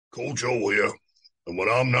Coach O here, and when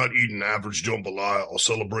I'm not eating average jambalaya or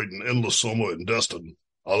celebrating endless summer in Destin,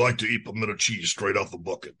 I like to eat pimento cheese straight out the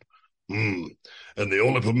bucket. And the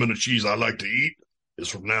only pimento cheese I like to eat is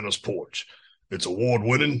from Nana's Porch. It's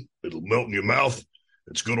award-winning, it'll melt in your mouth,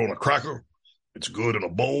 it's good on a cracker, it's good in a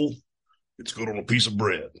bowl, it's good on a piece of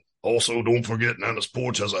bread. Also, don't forget Nana's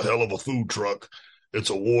Porch has a hell of a food truck. It's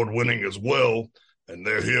award-winning as well, and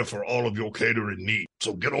they're here for all of your catering needs.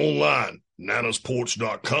 So get online,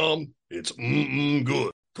 nanasporch.com. It's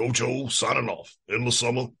good. Coach O signing off. Endless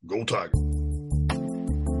summer, go Tiger.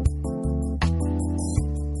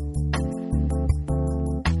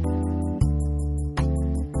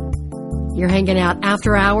 You're hanging out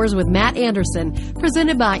after hours with Matt Anderson,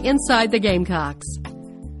 presented by Inside the Gamecocks.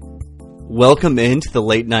 Welcome into the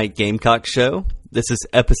Late Night Gamecock Show. This is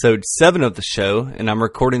episode 7 of the show, and I'm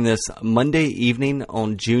recording this Monday evening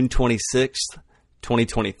on June 26th,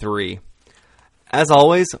 2023. As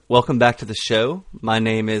always, welcome back to the show. My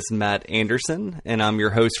name is Matt Anderson, and I'm your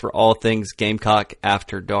host for all things Gamecock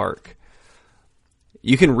After Dark.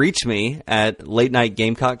 You can reach me at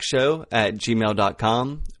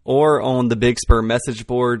latenightgamecockshow@gmail.com or on the Big Spur message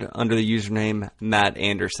board under the username Matt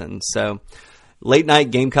Anderson. So,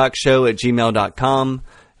 latenightgamecockshow@gmail.com.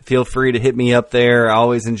 Feel free to hit me up there. I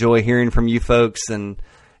always enjoy hearing from you folks. And,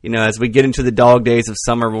 you know, as we get into the dog days of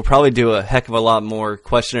summer, we'll probably do a heck of a lot more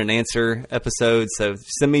question and answer episodes. So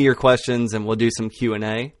send me your questions and we'll do some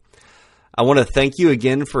Q&A. I want to thank you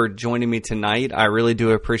again for joining me tonight. I really do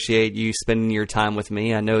appreciate you spending your time with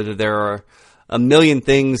me. I know that there are a million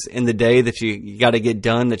things in the day that you got to get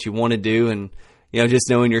done that you want to do. And, you know, just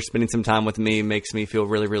knowing you're spending some time with me makes me feel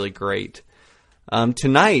really, really great.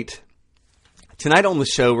 Tonight on the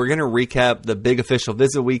show, we're going to recap the big official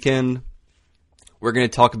visit weekend. We're going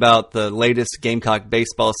to talk about the latest Gamecock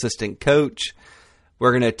baseball assistant coach. We're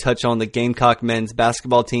going to touch on the Gamecock men's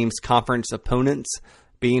basketball team's conference opponents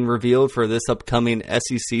being revealed for this upcoming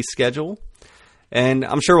SEC schedule. And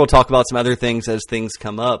I'm sure we'll talk about some other things as things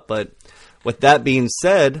come up. But with that being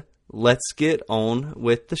said, let's get on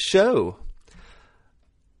with the show.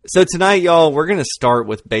 So tonight, y'all, we're going to start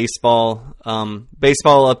with baseball.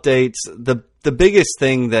 Baseball updates. The biggest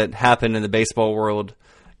thing that happened in the baseball world,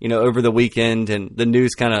 you know, over the weekend, and the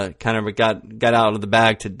news kind of got out of the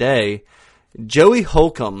bag today. Joey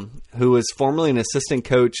Holcomb, who was formerly an assistant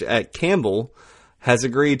coach at Campbell, has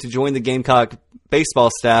agreed to join the Gamecock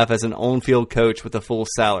baseball staff as an on-field coach with a full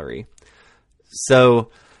salary.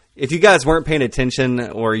 So, if you guys weren't paying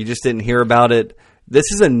attention or you just didn't hear about it,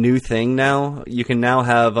 this is a new thing now. You can now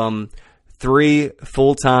have 3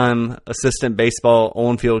 full-time assistant baseball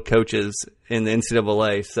on-field coaches in the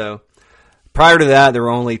NCAA. So prior to that, there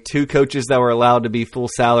were only 2 coaches that were allowed to be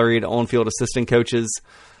full-salaried on-field assistant coaches.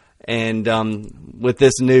 And with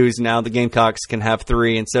this news, now the Gamecocks can have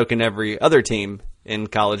 3, and so can every other team in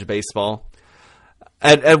college baseball.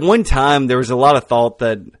 At one time, there was a lot of thought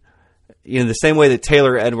that, you know, the same way that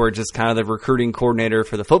Taylor Edwards is kind of the recruiting coordinator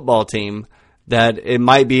for the football team, that it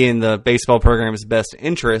might be in the baseball program's best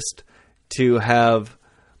interest to have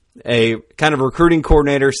a kind of recruiting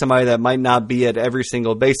coordinator, somebody that might not be at every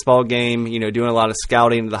single baseball game, you know, doing a lot of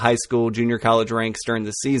scouting to the high school, junior college ranks during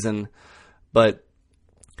the season. But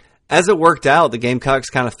as it worked out, the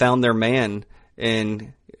Gamecocks kind of found their man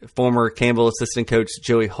in former Campbell assistant coach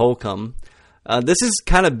Joey Holcomb. This has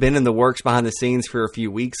kind of been in the works behind the scenes for a few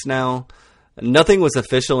weeks now. Nothing was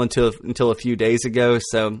official until a few days ago.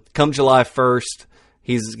 So come July 1st,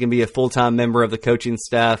 he's going to be a full-time member of the coaching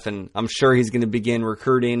staff, and I'm sure he's going to begin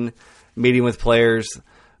recruiting, meeting with players.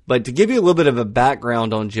 But to give you a little bit of a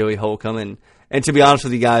background on Joey Holcomb, and to be honest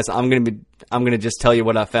with you guys, I'm going to just tell you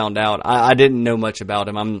what I found out. I didn't know much about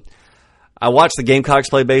him. I watch the Gamecocks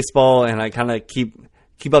play baseball, and I kind of keep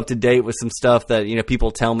up to date with some stuff that, you know,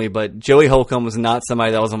 people tell me. But Joey Holcomb was not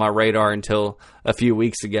somebody that was on my radar until a few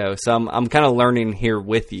weeks ago. So I'm kind of learning here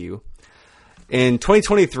with you. In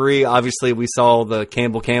 2023, obviously, we saw the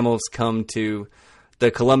Campbell Camels come to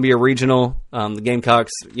the Columbia Regional. The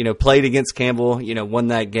Gamecocks, you know, played against Campbell, you know, won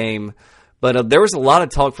that game. But there was a lot of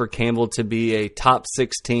talk for Campbell to be a top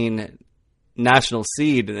 16 national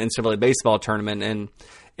seed in the NCAA baseball tournament, and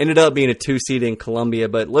ended up being a 2 seed in Columbia.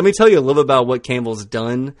 But let me tell you a little bit about what Campbell's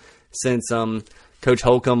done since Coach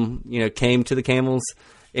Holcomb, you know, came to the Camels.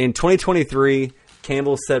 In 2023,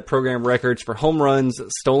 Campbell set program records for home runs,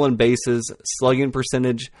 stolen bases, slugging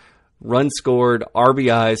percentage, runs scored,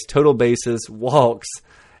 RBIs, total bases, walks,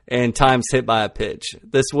 and times hit by a pitch.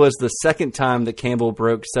 This was the second time that Campbell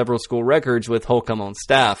broke several school records with Holcomb on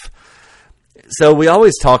staff. So we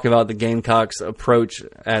always talk about the Gamecocks' approach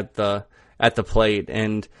at the plate,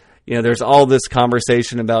 and there's all this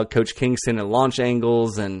conversation about Coach Kingston and launch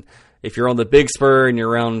angles, and if you're on the Big Spur and you're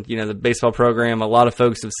around, the baseball program, a lot of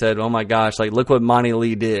folks have said, "Oh my gosh, like look what Monty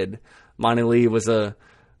Lee did." Monty Lee was a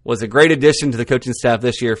great addition to the coaching staff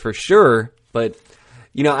this year for sure, but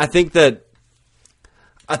I think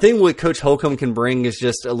what Coach Holcomb can bring is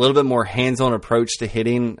just a little bit more hands-on approach to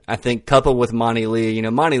hitting. I think coupled with Monty Lee,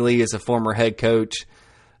 Monty Lee is a former head coach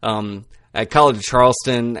at College of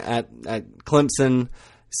Charleston, at Clemson.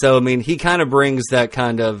 So, he kind of brings that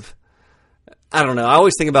kind of, I don't know, I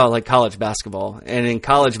always think about like college basketball. And in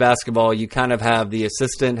college basketball, you kind of have the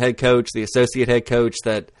assistant head coach, the associate head coach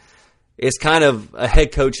that is kind of a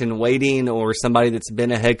head coach in waiting or somebody that's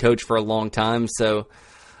been a head coach for a long time. So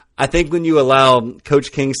I think when you allow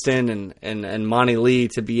Coach Kingston and Monty Lee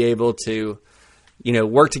to be able to,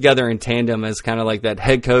 work together in tandem as kind of like that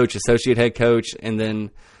head coach, associate head coach, and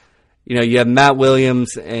then, you have Matt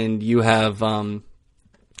Williams and you have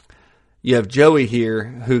Joey here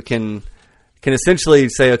who can essentially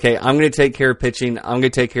say, okay, I'm going to take care of pitching, I'm going to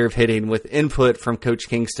take care of hitting with input from Coach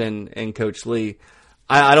Kingston and Coach Lee.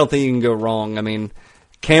 I don't think you can go wrong.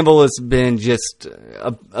 Campbell has been just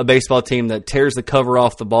a baseball team that tears the cover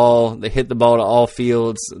off the ball. They hit the ball to all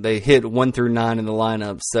fields. They hit 1 through 9 in the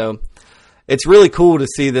lineup. So it's really cool to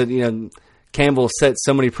see that, Campbell set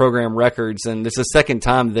so many program records, and it's the second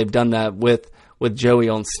time they've done that with Joey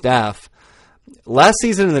on staff. Last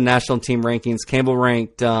season in the national team rankings, Campbell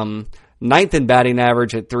ranked 9th in batting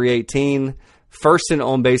average at .318, first in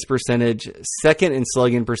on-base percentage, second in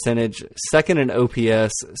slugging percentage, second in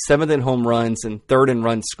OPS, 7th in home runs, and 3rd in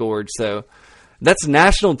runs scored. So that's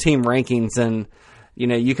national team rankings, and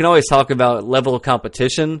you can always talk about level of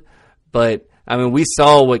competition, but we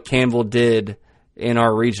saw what Campbell did in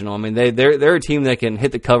our regional. They're a team that can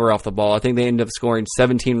hit the cover off the ball. I think they ended up scoring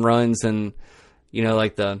 17 runs and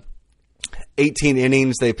like the 18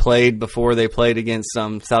 innings they played before they played against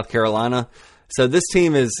South Carolina. So this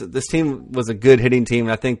team was a good hitting team,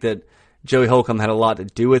 and I think that Joey Holcomb had a lot to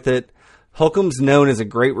do with it. Holcomb's known as a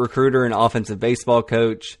great recruiter and offensive baseball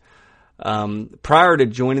coach. Prior to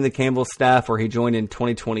joining the Campbell staff, where he joined in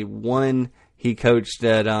 2021, he coached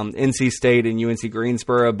at NC State and UNC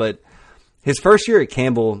Greensboro. But his first year at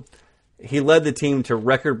Campbell, he led the team to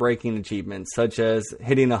record-breaking achievements, such as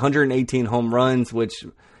hitting 118 home runs, which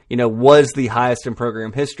was the highest in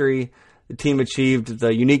program history. The team achieved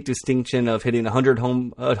the unique distinction of hitting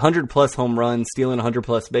 100-plus home runs, stealing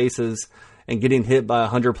 100-plus bases, and getting hit by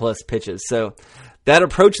 100-plus pitches. So that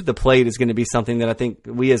approach at the plate is going to be something that I think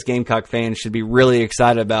we as Gamecock fans should be really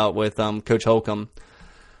excited about with Coach Holcomb.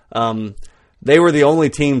 They were the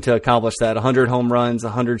only team to accomplish that, 100 home runs,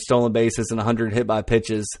 100 stolen bases, and 100 hit by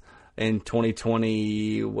pitches in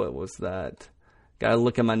 2020. What was that? Got to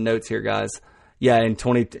look at my notes here, guys. Yeah, in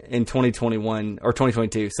 2021 or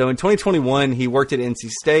 2022. So in 2021, he worked at NC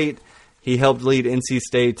State. He helped lead NC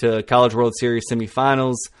State to College World Series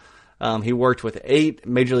semifinals. He worked with 8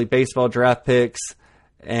 Major League Baseball draft picks,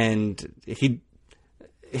 and he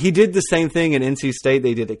did the same thing at NC State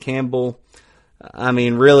they did at Campbell.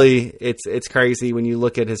 Really, it's crazy when you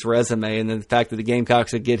look at his resume and the fact that the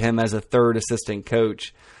Gamecocks would get him as a 3rd assistant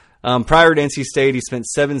coach. Prior to NC State, he spent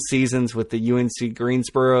 7 seasons with the UNC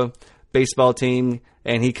Greensboro baseball team,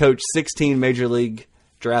 and he coached 16 Major League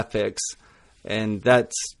draft picks, and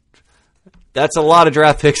that's a lot of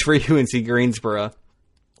draft picks for UNC Greensboro.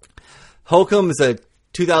 Holcomb is a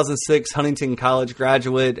 2006 Huntington College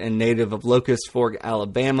graduate and native of Locust Fork,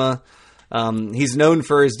 Alabama. He's known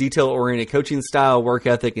for his detail-oriented coaching style, work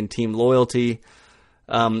ethic, and team loyalty.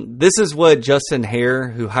 This is what Justin Hare,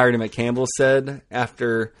 who hired him at Campbell, said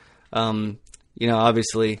after,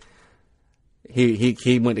 obviously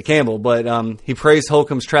he went to Campbell, but he praised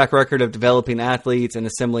Holcomb's track record of developing athletes and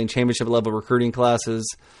assembling championship-level recruiting classes.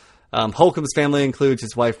 Holcomb's family includes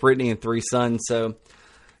his wife, Brittany, and 3 sons. So,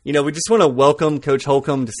 we just want to welcome Coach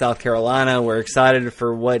Holcomb to South Carolina. We're excited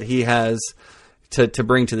for what he has to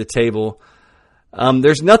bring to the table.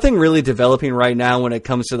 There's nothing really developing right now when it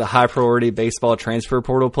comes to the high-priority baseball transfer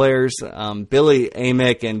portal players. Billy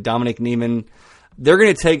Amick and Dominic Neiman, they're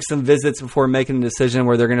going to take some visits before making a decision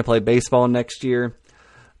where they're going to play baseball next year.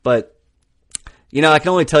 But, I can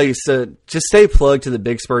only tell you, so just stay plugged to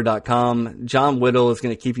thebigspur.com. John Whittle is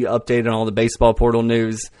going to keep you updated on all the baseball portal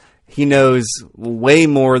news. He knows way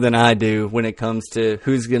more than I do when it comes to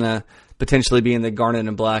who's going to potentially be in the Garnet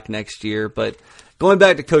and Black next year. But going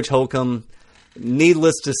back to Coach Holcomb,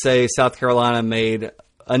 needless to say, South Carolina made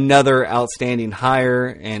another outstanding hire.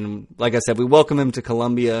 And like I said, we welcome him to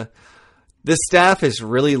Columbia. This staff is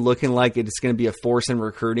really looking like it's going to be a force in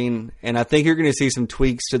recruiting. And I think you're going to see some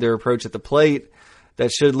tweaks to their approach at the plate.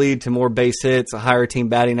 that should lead to more base hits, a higher team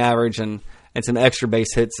batting average, and some extra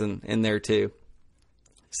base hits in there too.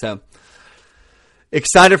 So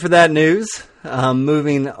excited for that news.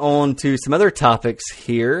 Moving on to some other topics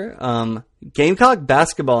here. Gamecock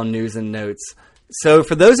basketball news and notes. So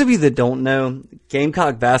for those of you that don't know,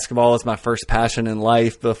 Gamecock basketball is my first passion in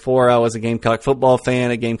life. Before I was a Gamecock football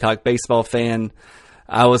fan, a Gamecock baseball fan,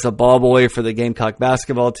 I was a ball boy for the Gamecock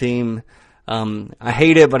basketball team. I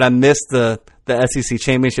hate it, but I missed the SEC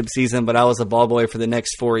championship season, but I was a ball boy for the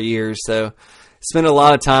next 4 years. So spent a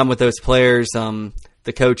lot of time with those players,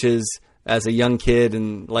 the coaches as a young kid,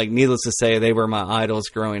 and needless to say, they were my idols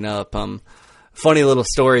growing up. Funny little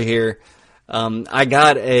story here. I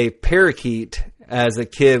got a parakeet as a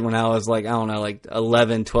kid when I was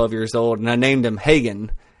 11, 12 years old, and I named him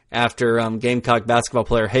Hagen after Gamecock basketball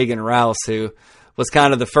player Hagen Rouse, who was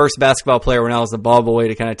kind of the first basketball player when I was a ball boy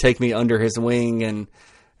to kind of take me under his wing,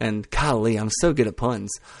 and golly, I'm so good at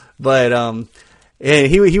puns. But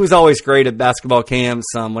he was always great at basketball camps.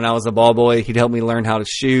 When I was a ball boy, he'd help me learn how to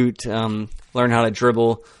shoot, learn how to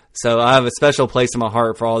dribble. So I have a special place in my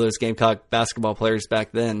heart for all those Gamecock basketball players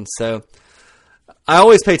back then. So I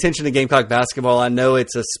always pay attention to Gamecock basketball. I know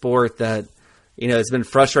it's a sport that, it's been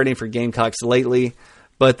frustrating for Gamecocks lately,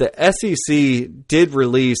 but the SEC did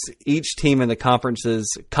release each team in the conference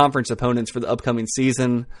opponents for the upcoming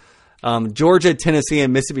season. Georgia, Tennessee,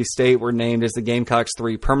 and Mississippi State were named as the Gamecocks'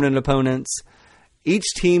 3 permanent opponents. Each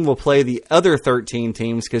team will play the other 13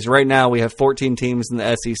 teams, because right now we have 14 teams in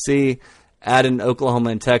the SEC, add in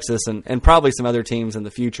Oklahoma and Texas, and probably some other teams in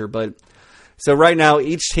the future. But so right now,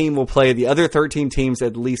 each team will play the other 13 teams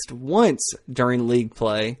at least once during league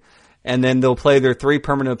play, and then they'll play their 3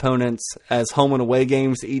 permanent opponents as home and away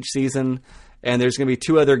games each season. And there's going to be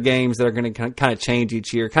 2 other games that are going to kind of change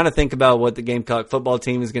each year. Kind of think about what the Gamecock football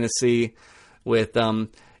team is going to see with,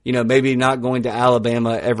 maybe not going to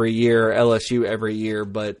Alabama every year, or LSU every year,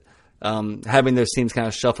 but having those teams kind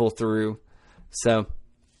of shuffle through. So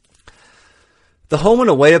the home and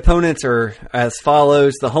away opponents are as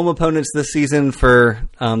follows. The home opponents this season for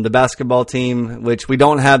the basketball team, which we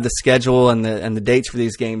don't have the schedule and the dates for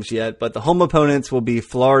these games yet, but the home opponents will be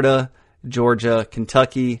Florida, Georgia,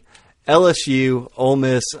 Kentucky, LSU, Ole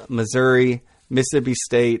Miss, Missouri, Mississippi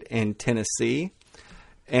State, and Tennessee.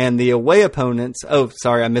 And the away opponents,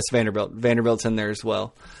 I missed Vanderbilt. Vanderbilt's in there as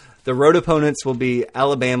well. The road opponents will be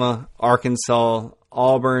Alabama, Arkansas,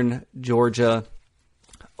 Auburn, Georgia,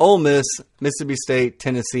 Ole Miss, Mississippi State,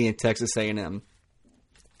 Tennessee, and Texas A&M.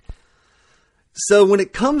 So when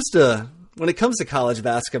it comes to college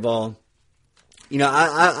basketball,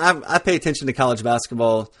 I pay attention to college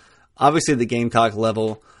basketball, obviously the Gamecock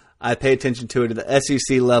level. I pay attention to it at the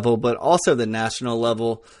SEC level, but also the national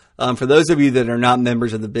level. For those of you that are not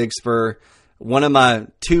members of the Big Spur, one of my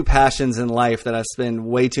 2 passions in life that I spend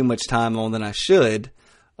way too much time on than I should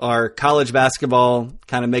are college basketball,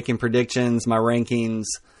 kind of making predictions, my rankings,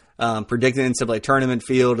 predicting the NCAA tournament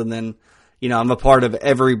field, and then, I'm a part of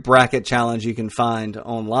every bracket challenge you can find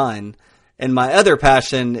online. And my other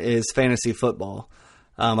passion is fantasy football.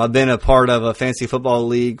 I've been a part of a fantasy football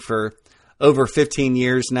league for over 15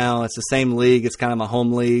 years now. It's the same league. It's kind of my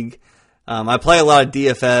home league. I play a lot of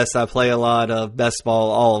DFS. I play a lot of best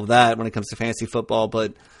ball, all of that when it comes to fantasy football.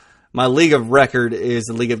 But my league of record is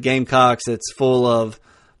the League of Gamecocks. It's full of,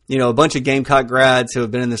 a bunch of Gamecock grads who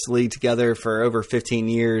have been in this league together for over 15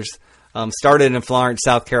 years. Started in Florence,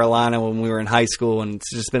 South Carolina when we were in high school, and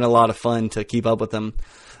it's just been a lot of fun to keep up with them.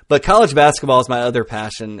 But college basketball is my other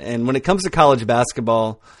passion. And when it comes to college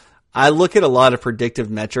basketball, I look at a lot of predictive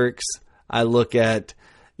metrics. I look at,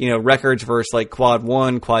 records versus quad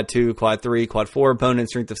 1, quad 2, quad 3, quad 4 opponent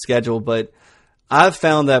strength of schedule. But I've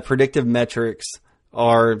found that predictive metrics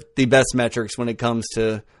are the best metrics when it comes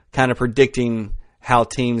to kind of predicting how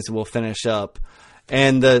teams will finish up.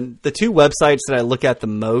 And the 2 websites that I look at the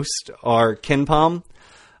most are KenPom.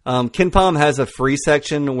 KenPom has a free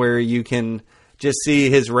section where you can just see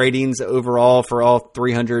his ratings overall for all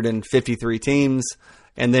 353 teams.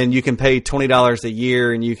 And then you can pay $20 a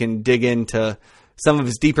year and you can dig into some of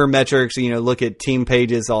his deeper metrics, look at team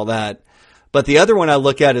pages, all that. But the other one I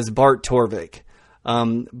look at is Bart Torvik.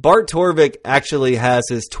 Bart Torvik actually has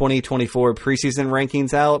his 2024 preseason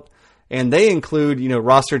rankings out, and they include,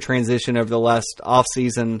 roster transition over the last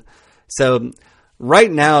offseason. So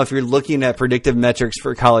right now, if you're looking at predictive metrics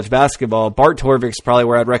for college basketball, Bart Torvik's probably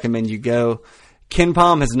where I'd recommend you go.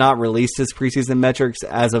 KenPom has not released his preseason metrics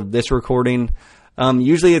as of this recording.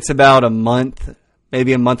 Usually it's about a month,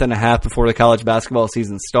 maybe a month and a half before the college basketball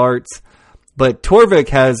season starts. But Torvik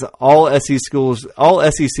has all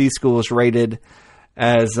SEC schools rated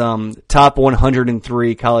as top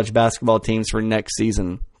 103 college basketball teams for next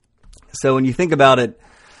season. So when you think about it,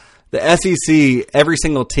 the SEC, every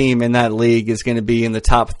single team in that league is going to be in the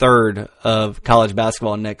top third of college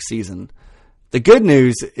basketball next season. The good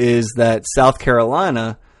news is that South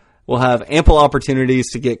Carolina will have ample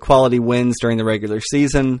opportunities to get quality wins during the regular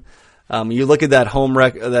season. You look at that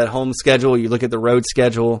home schedule, you look at the road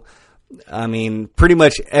schedule. I mean, pretty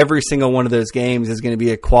much every single one of those games is going to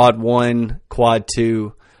be a quad 1, quad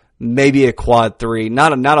 2, maybe a quad 3.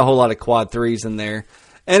 Not a whole lot of quad 3s in there.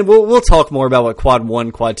 And we'll talk more about what quad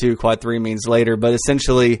 1, quad 2, quad 3 means later, but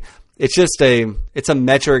essentially it's just it's a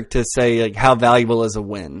metric to say like how valuable is a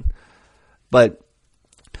win. But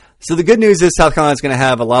so the good news is South Carolina is going to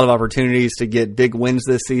have a lot of opportunities to get big wins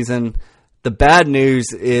this season. The bad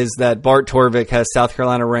news is that Bart Torvik has South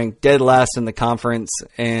Carolina ranked dead last in the conference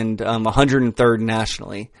and 103rd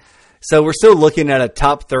nationally. So we're still looking at a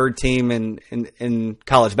top third team in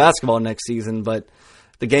college basketball next season, but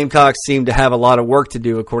the Gamecocks seem to have a lot of work to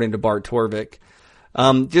do, according to Bart Torvik.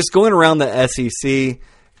 Just going around the SEC,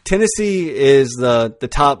 Tennessee is the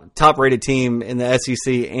top rated team in the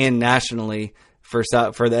SEC and nationally for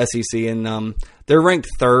the SEC, and they're ranked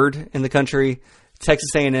third in the country.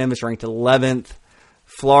 Texas A&M is ranked 11th,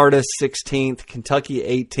 Florida 16th, Kentucky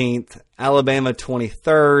 18th, Alabama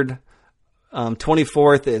 23rd,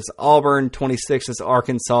 24th is Auburn, 26th is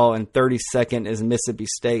Arkansas, and 32nd is Mississippi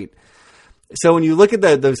State. So when you look at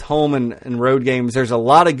those home and road games, there's a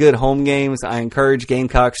lot of good home games. I encourage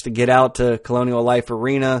Gamecocks to get out to Colonial Life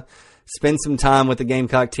Arena, spend some time with the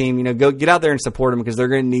Gamecock team. Go get out there and support them because they're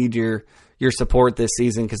going to need your support this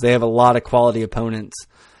season because they have a lot of quality opponents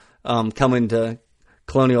coming to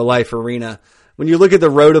Colonial Life Arena. When you look at the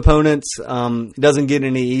road opponents, it doesn't get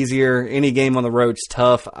any easier. Any game on the road's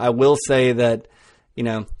tough. I will say that,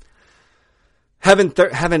 having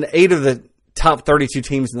 8 of the top 32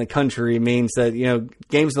 teams in the country means that,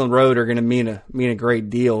 games on the road are going to mean a great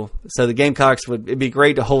deal. So the Gamecocks it'd be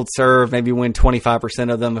great to hold serve, maybe win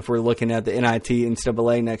 25% of them if we're looking at the NIT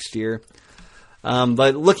NCAA next year.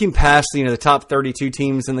 But looking past, the top 32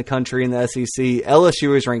 teams in the country in the SEC,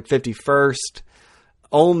 LSU is ranked 51st.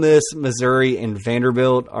 Ole Miss, Missouri, and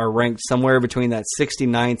Vanderbilt are ranked somewhere between that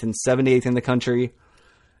 69th and 78th in the country.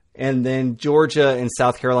 And then Georgia and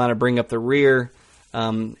South Carolina bring up the rear.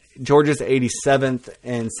 Georgia's 87th,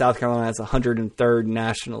 and South Carolina is 103rd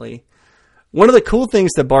nationally. One of the cool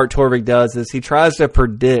things that Bart Torvik does is he tries to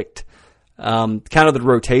predict kind of the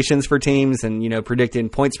rotations for teams and, predicting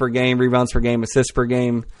points per game, rebounds per game, assists per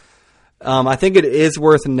game. I think it is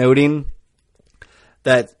worth noting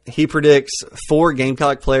that he predicts 4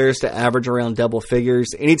 Gamecock players to average around double figures.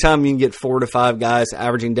 Anytime you can get 4 to 5 guys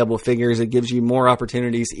averaging double figures, it gives you more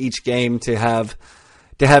opportunities each game to have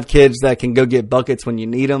kids that can go get buckets when you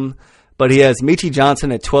need them. But he has Michi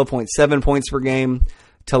Johnson at 12.7 points per game,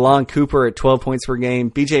 Talon Cooper at 12 points per game,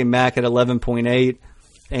 BJ Mack at 11.8,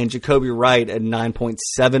 and Jacoby Wright at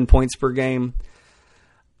 9.7 points per game.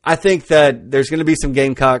 I think that there's going to be some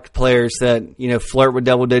Gamecock players that, flirt with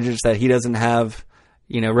double digits that he doesn't have,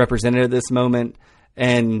 represented at this moment.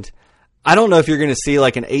 And I don't know if you're going to see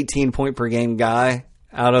like an 18 point per game guy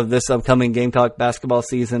out of this upcoming Gamecock basketball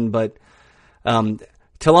season, but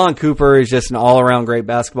Talon Cooper is just an all-around great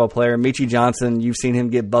basketball player. Michi Johnson, you've seen him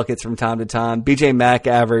get buckets from time to time. BJ Mack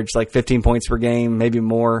averaged like 15 points per game, maybe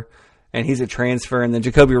more, and he's a transfer. And then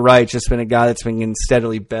Jacoby Wright's just been a guy that's been getting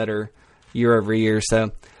steadily better year over year.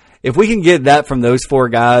 So if we can get that from those 4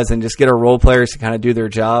 guys and just get our role players to kind of do their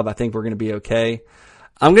job, I think we're going to be okay.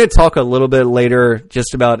 I'm going to talk a little bit later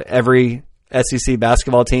just about every SEC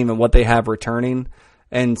basketball team and what they have returning.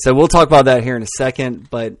 And so we'll talk about that here in a second,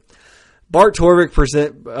 but Bart Torvik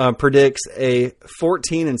predicts a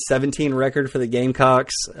 14-17 record for the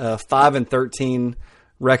Gamecocks, 5-13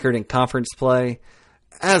 record in conference play.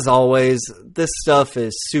 As always, this stuff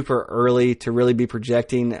is super early to really be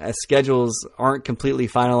projecting, as schedules aren't completely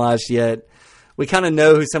finalized yet. We kind of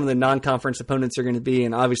know who some of the non-conference opponents are going to be,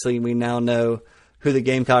 and obviously we now know who the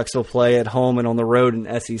Gamecocks will play at home and on the road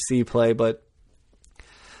in SEC play, but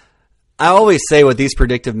I always say with these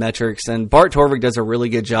predictive metrics, and Bart Torvik does a really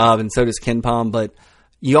good job, and so does KenPom, but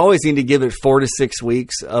you always need to give it 4 to 6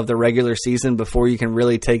 weeks of the regular season before you can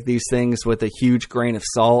really take these things with a huge grain of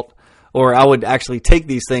salt. Or I would actually take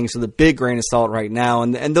these things with a big grain of salt right now,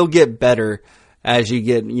 and they'll get better as you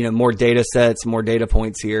get more data sets, more data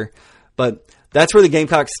points here. But that's where the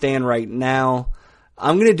Gamecocks stand right now.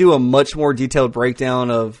 I'm going to do a much more detailed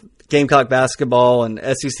breakdown of Gamecock basketball and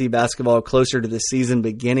SEC basketball closer to the season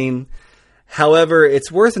beginning. However,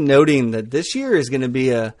 it's worth noting that this year is going to be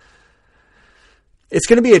It's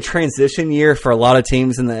going to be a transition year for a lot of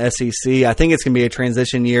teams in the SEC. I think it's going to be a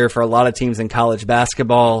transition year for a lot of teams in college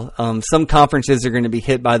basketball. Some conferences are going to be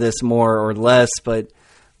hit by this more or less, but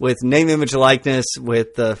with name, image, likeness,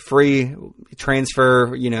 with the free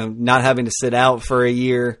transfer, not having to sit out for a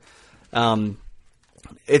year,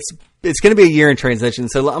 it's going to be a year in transition.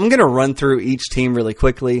 So I'm going to run through each team really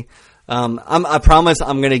quickly. I promise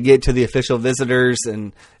I'm going to get to the official visitors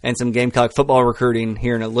and some Gamecock football recruiting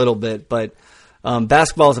here in a little bit, but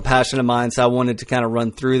basketball is a passion of mine, so I wanted to kind of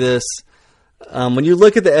run through this. When you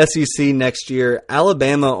look at the SEC next year,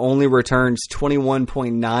 Alabama only returns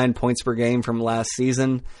 21.9 points per game from last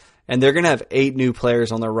season, and they're going to have 8 new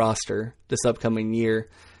players on their roster this upcoming year.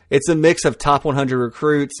 It's a mix of top 100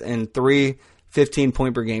 recruits and 3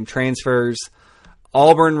 15-point per game transfers.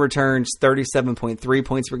 Auburn returns 37.3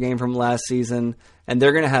 points per game from last season, and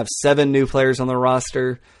they're going to have 7 new players on their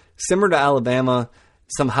roster. Similar to Alabama,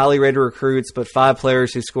 some highly rated recruits, but 5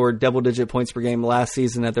 players who scored double-digit points per game last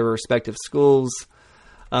season at their respective schools.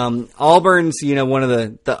 Auburn's, one of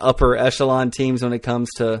the upper echelon teams when it comes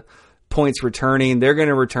to points returning. They're going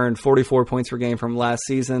to return 44 points per game from last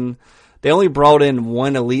season. They only brought in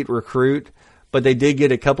 1 elite recruit, but they did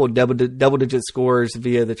get a couple double-digit scores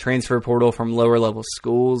via the transfer portal from lower-level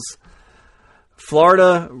schools.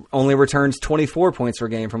 Florida only returns 24 points per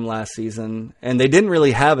game from last season, and they didn't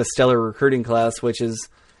really have a stellar recruiting class,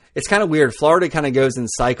 it's kind of weird. Florida kind of goes in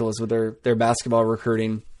cycles with their basketball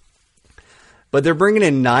recruiting. But they're bringing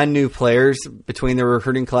in 9 new players between their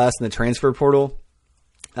recruiting class and the transfer portal.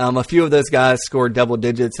 A few of those guys scored double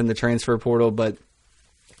digits in the transfer portal, but,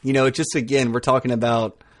 it's just, again, we're talking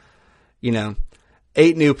about,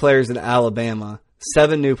 8 new players at Alabama,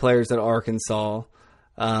 7 new players at Arkansas,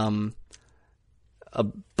 a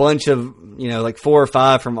bunch of, 4 or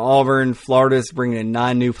 5 from Auburn. Florida's bringing in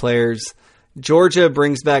 9 new players. Georgia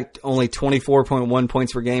brings back only 24.1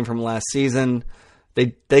 points per game from last season.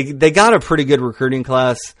 They got a pretty good recruiting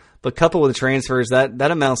class, but coupled with the transfers,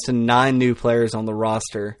 that amounts to 9 new players on the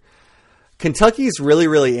roster. Kentucky's really,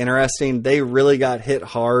 really interesting. They really got hit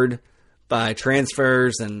hard by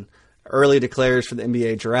transfers and early declares for the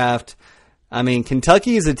NBA draft. I mean,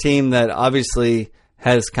 Kentucky is a team that obviously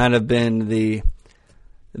has kind of been the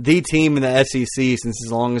team in the SEC since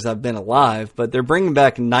as long as I've been alive, but they're bringing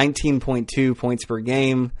back 19.2 points per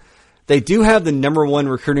game. They do have the number 1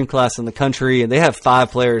 recruiting class in the country, and they have 5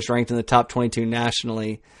 players ranked in the top 22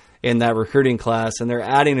 nationally in that recruiting class, and they're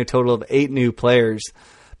adding a total of 8 new players.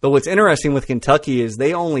 But what's interesting with Kentucky is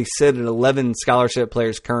they only sit at 11 scholarship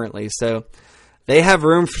players currently, so they have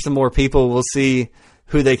room for some more people. We'll see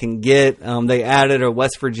who they can get. They added a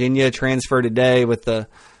West Virginia transfer today with the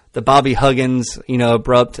Bobby Huggins,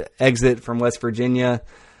 abrupt exit from West Virginia.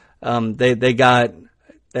 They got,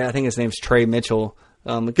 I think his name's Trey Mitchell,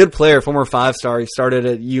 a good player, former 5-star. He started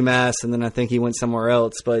at UMass, and then I think he went somewhere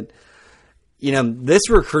else. But, this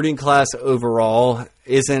recruiting class overall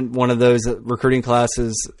isn't one of those recruiting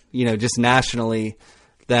classes, just nationally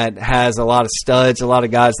that has a lot of studs, a lot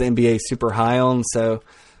of guys the NBA is super high on. So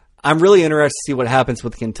I'm really interested to see what happens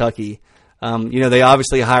with Kentucky. They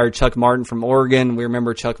obviously hired Chuck Martin from Oregon. We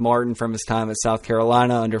remember Chuck Martin from his time at South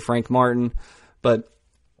Carolina under Frank Martin. But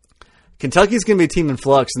Kentucky's going to be a team in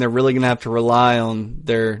flux, and they're really going to have to rely on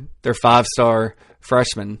their 5-star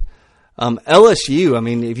freshmen. LSU, I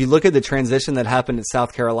mean, if you look at the transition that happened at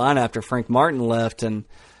South Carolina after Frank Martin left, and,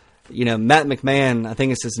 Matt McMahon, I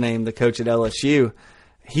think is his name, the coach at LSU,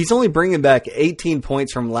 he's only bringing back 18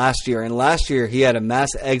 points from last year. And last year he had a mass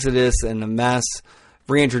exodus and a mass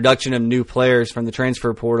reintroduction of new players from the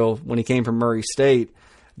transfer portal when he came from Murray State.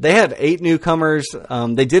 They have 8 newcomers.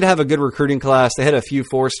 They did have a good recruiting class. They had a few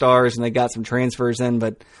 4-stars and they got some transfers in,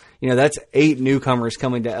 but that's 8 newcomers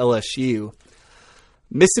coming to LSU.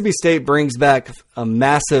 Mississippi State brings back a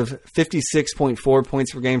massive 56.4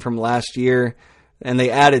 points per game from last year, and they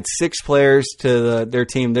added 6 players to their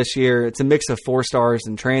team this year. It's a mix of 4-stars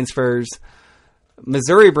and transfers.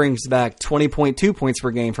 Missouri brings back 20.2 points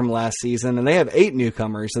per game from last season, and they have 8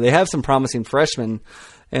 newcomers. So they have some promising freshmen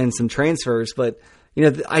and some transfers. But,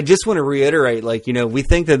 I just want to reiterate, we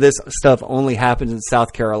think that this stuff only happens in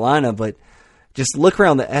South Carolina, but just look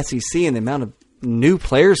around the SEC and the amount of new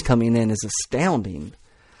players coming in is astounding.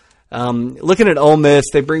 Looking at Ole Miss,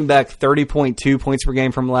 they bring back 30.2 points per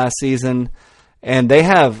game from last season, and they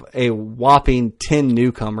have a whopping 10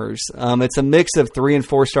 newcomers. It's a mix of 3- and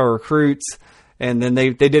 4-star recruits, and then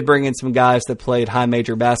they did bring in some guys that played high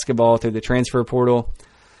major basketball through the transfer portal.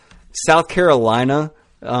 South Carolina,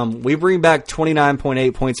 we bring back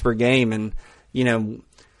 29.8 points per game, and, you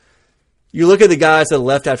look at the guys that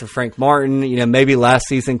left after Frank Martin, maybe last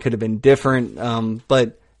season could have been different,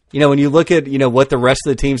 but when you look at, what the rest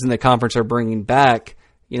of the teams in the conference are bringing back,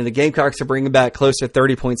 the Gamecocks are bringing back close to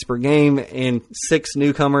 30 points per game and 6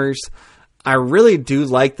 newcomers. I really do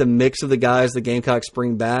like the mix of the guys the Gamecocks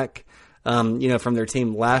bring back, from their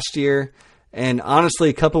team last year. And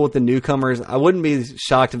honestly, coupled with the newcomers, I wouldn't be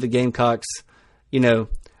shocked if the Gamecocks,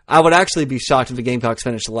 I would actually be shocked if the Gamecocks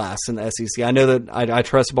finished last in the SEC. I know that I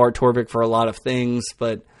trust Bart Torvik for a lot of things,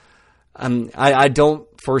 but I don't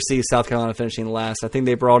foresee South Carolina finishing last. I think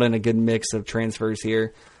they brought in a good mix of transfers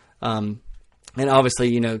here. And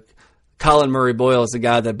obviously, Colin Murray-Boyle is the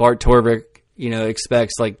guy that Bart Torvik,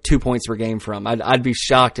 expects like 2 points per game from. I'd be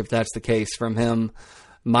shocked if that's the case from him.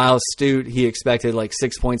 Miles Stute, he expected like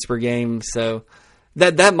 6 points per game. So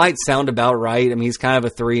that might sound about right. I mean, he's kind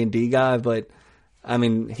of a 3-and-D guy, but I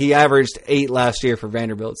mean, he averaged 8 last year for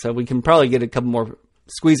Vanderbilt. So we can probably get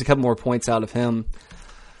squeeze a couple more points out of him.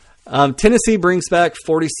 Tennessee brings back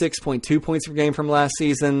 46.2 points per game from last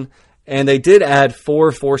season. And they did add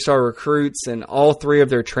 4 4-star recruits, and all 3 of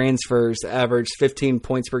their transfers averaged 15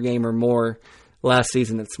 points per game or more last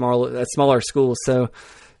season at smaller schools. So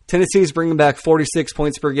Tennessee's bringing back 46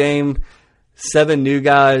 points per game, 7 new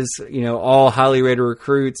guys, all highly rated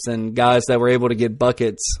recruits and guys that were able to get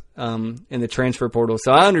buckets in the transfer portal.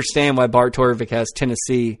 So I understand why Bart Torvik has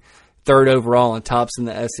Tennessee 3rd overall and tops in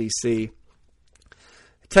the SEC.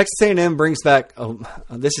 Texas A&M brings back,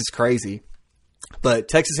 this is crazy. But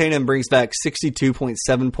Texas A&M brings back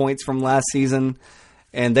 62.7 points from last season,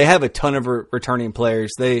 and they have a ton of returning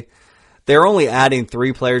players. They're only adding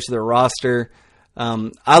 3 players to their roster.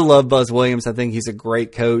 I love Buzz Williams. I think he's a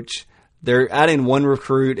great coach. They're adding 1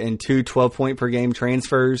 recruit and 2 12-point-per-game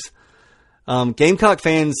transfers. Gamecock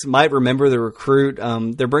fans might remember the recruit.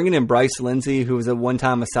 They're bringing in Bryce Lindsey, who was at one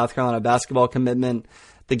time a South Carolina basketball commitment.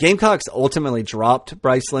 The Gamecocks ultimately dropped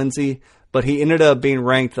Bryce Lindsey, but he ended up being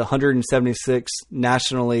ranked the 176th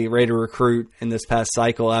nationally rated recruit in this past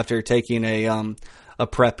cycle after taking a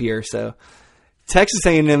prep year. So Texas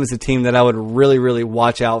A&M is a team that I would really, really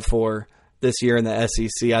watch out for this year in the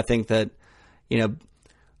SEC. I think that,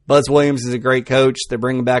 Buzz Williams is a great coach. They're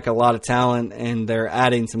bringing back a lot of talent, and they're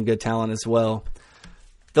adding some good talent as well.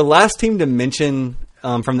 The last team to mention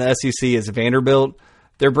from the SEC is Vanderbilt.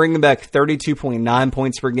 They're bringing back 32.9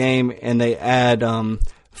 points per game, and they add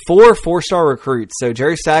 4 4-star recruits. So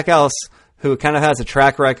Jerry Stackhouse, who kind of has a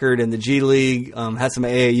track record in the G League, has some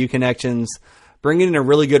AAU connections, bringing in a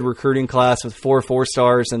really good recruiting class with 4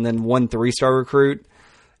 4-stars and then 1 3-star recruit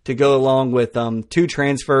to go along with 2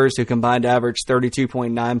 transfers who combined to average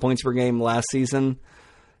 32.9 points per game last season.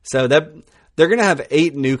 So that they're going to have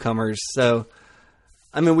 8 newcomers. So,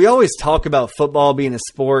 I mean, we always talk about football being a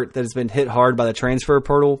sport that has been hit hard by the transfer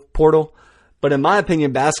portal. But in my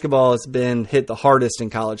opinion, basketball has been hit the hardest in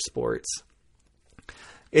college sports.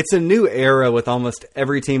 It's a new era with almost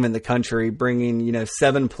every team in the country bringing,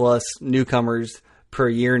 7+ newcomers per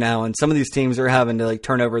year now. And some of these teams are having to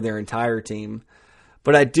turn over their entire team.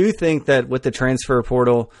 But I do think that with the transfer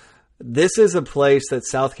portal, this is a place that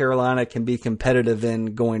South Carolina can be competitive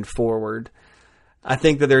in going forward. I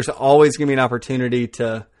think that there's always going to be an opportunity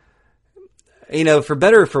to, for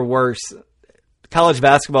better or for worse, college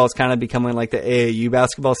basketball is kind of becoming like the AAU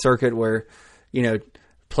basketball circuit where,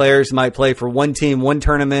 players might play for one team, one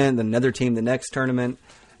tournament, then another team, the next tournament.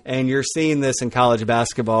 And you're seeing this in college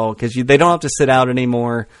basketball because they don't have to sit out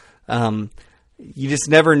anymore. You just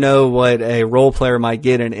never know what a role player might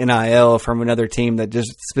get in NIL from another team that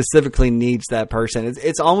just specifically needs that person.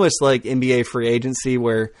 It's almost like NBA free agency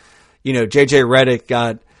where, JJ Redick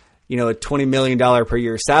got, a $20 million per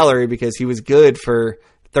year salary because he was good for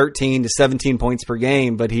 13 to 17 points per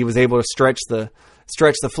game, but he was able to stretch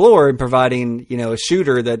the floor and providing, a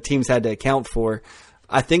shooter that teams had to account for.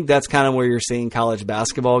 I think that's kind of where you're seeing college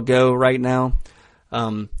basketball go right now.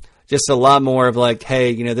 Just a lot more of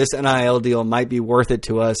hey, this NIL deal might be worth it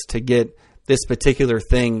to us to get this particular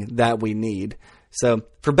thing that we need. So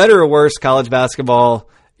for better or worse, college basketball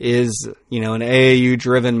is, an AAU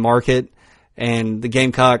driven market, and the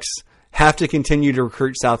Gamecocks have to continue to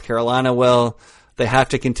recruit South Carolina well. They have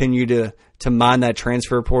to continue to mine that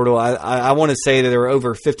transfer portal. I want to say that there were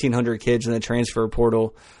over 1,500 kids in the transfer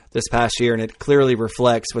portal this past year, and it clearly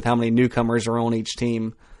reflects with how many newcomers are on each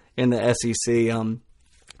team in the SEC.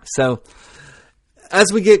 So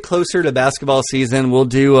as we get closer to basketball season, we'll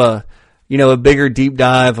do a bigger deep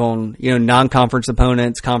dive on, non-conference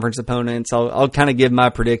opponents, conference opponents. I'll kind of give my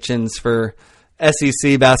predictions for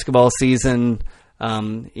SEC basketball season,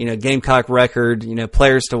 Gamecock record,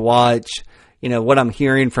 players to watch, what I'm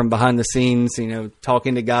hearing from behind the scenes,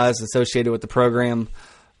 talking to guys associated with the program.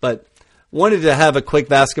 But wanted to have a quick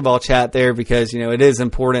basketball chat there because, it is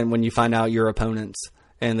important when you find out your opponents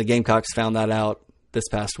and the Gamecocks found that out this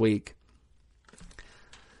past week.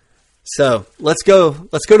 So let's go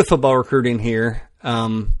to football recruiting here.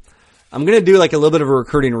 I'm going to do like a little bit of a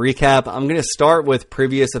recruiting recap. I'm going to start with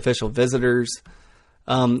previous official visitors.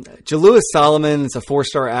 Jalewis Solomon is a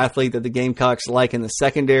 4-star athlete that the Gamecocks like in the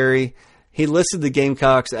secondary. He listed the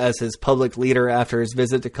Gamecocks as his public leader after his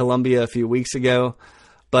visit to Columbia a few weeks ago.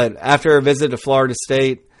 But after a visit to Florida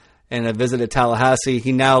State and a visit to Tallahassee,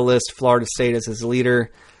 he now lists Florida State as his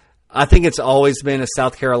leader. I think it's always been a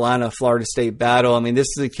South Carolina-Florida State battle. I mean, this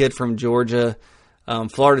is a kid from Georgia.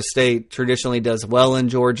 Florida State traditionally does well in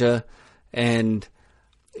Georgia. And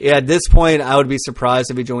yeah, at this point, I would be surprised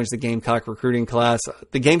if he joins the Gamecock recruiting class.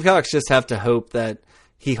 The Gamecocks just have to hope that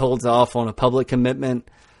he holds off on a public commitment.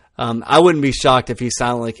 I wouldn't be shocked if he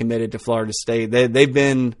silently committed to Florida State. They've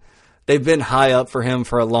been high up for him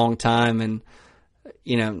for a long time, and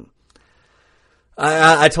you know,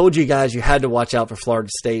 I told you guys you had to watch out for Florida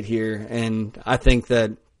State here, and I think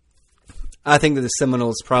that the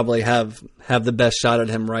Seminoles probably have the best shot at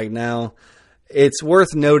him right now. It's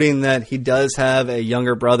worth noting that he does have a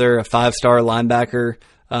younger brother, a 5-star linebacker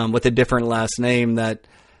with a different last name. That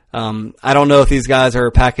I don't know if these guys are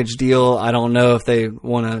a package deal. I don't know if they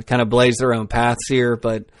want to kind of blaze their own paths here,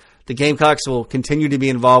 but the Gamecocks will continue to be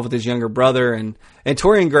involved with his younger brother, and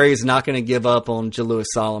Torian Gray is not going to give up on Jalewis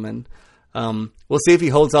Solomon. We'll see if he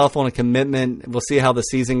holds off on a commitment. We'll see how the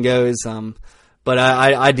season goes. But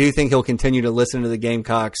I do think he'll continue to listen to the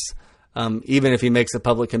Gamecocks, even if he makes a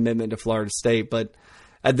public commitment to Florida State. But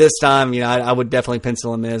at this time, I would definitely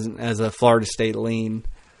pencil him as a Florida State lean.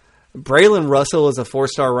 Braylon Russell is a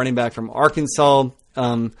 4-star running back from Arkansas.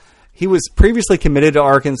 He was previously committed to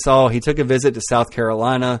Arkansas. He took a visit to South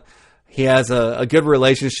Carolina. He has a good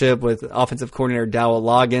relationship with offensive coordinator Dowell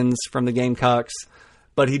Loggins from the Gamecocks.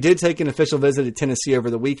 But he did take an official visit to Tennessee over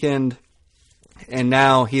the weekend. And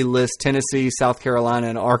now he lists Tennessee, South Carolina,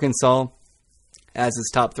 and Arkansas as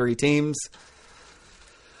his top 3 teams.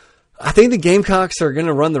 I think the Gamecocks are going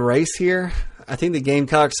to run the race here. I think the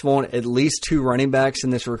Gamecocks want at least 2 running backs in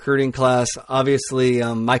this recruiting class. Obviously,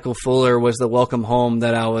 Michael Fuller was the welcome home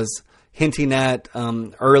that I was hinting at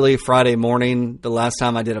early Friday morning, the last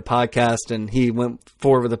time I did a podcast, and he went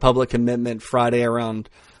forward with a public commitment Friday around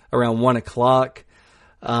 1 o'clock.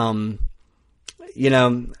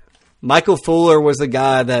 Michael Fuller was a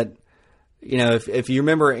guy that, if you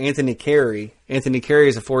remember Anthony Carey is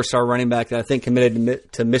a 4-star running back that I think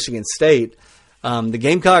committed to Michigan State. The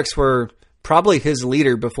Gamecocks were probably his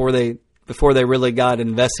leader before they really got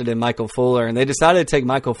invested in Michael Fuller, and they decided to take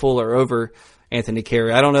Michael Fuller over Anthony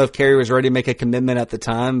Carey. I don't know if Carey was ready to make a commitment at the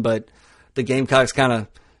time, but the Gamecocks kind of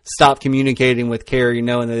stopped communicating with Carey,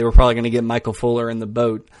 knowing that they were probably going to get Michael Fuller in the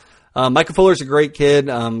boat. Michael Fuller's a great kid,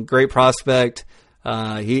 great prospect.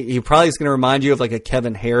 He probably is going to remind you of like a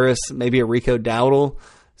Kevin Harris, maybe a Rico Dowdle.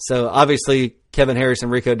 So obviously Kevin Harris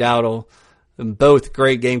and Rico Dowdle, both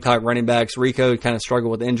great Gamecock running backs. Rico kind of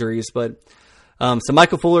struggled with injuries, but so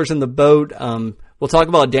Michael Fuller's in the boat. We'll talk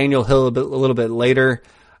about Daniel Hill a little bit later.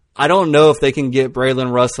 I don't know if they can get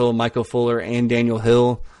Braylon Russell, Michael Fuller, and Daniel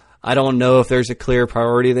Hill. I don't know if there's a clear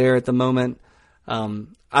priority there at the moment.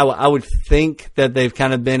 I would think that they've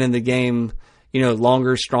kind of been in the game,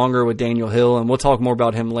 longer, stronger with Daniel Hill, and we'll talk more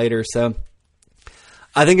about him later. So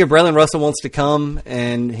I think if Braylon Russell wants to come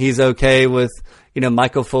and he's okay with,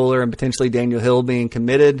 Michael Fuller and potentially Daniel Hill being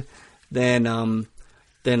committed, then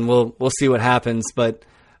we'll see what happens. But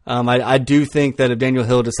I do think that if Daniel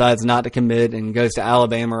Hill decides not to commit and goes to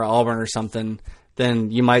Alabama or Auburn or something,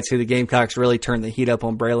 then you might see the Gamecocks really turn the heat up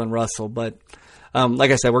on Braylon Russell. But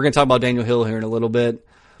like I said, we're going to talk about Daniel Hill here in a little bit.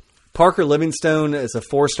 Parker Livingstone is a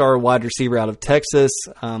 4-star wide receiver out of Texas.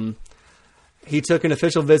 He took an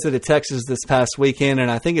official visit to Texas this past weekend, and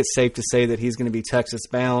I think it's safe to say that he's going to be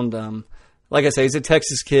Texas-bound. Like I say, he's a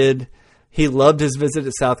Texas kid. He loved his visit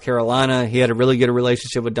to South Carolina. He had a really good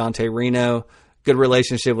relationship with Dante Reno, good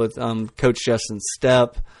relationship with Coach Justin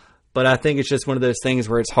Stepp. But I think it's just one of those things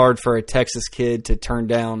where it's hard for a Texas kid to turn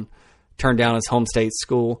down his home state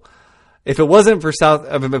school. If it wasn't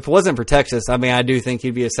for Texas, I do think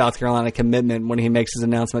he'd be a South Carolina commitment when he makes his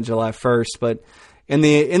announcement July 1st. But in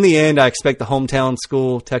the end, I expect the hometown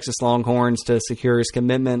school, Texas Longhorns, to secure his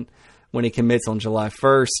commitment when he commits on July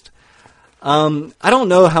 1st. I don't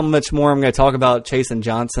know how much more I'm going to talk about Chasen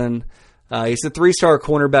Johnson. He's a 3-star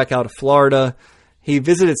cornerback out of Florida. He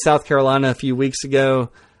visited South Carolina a few weeks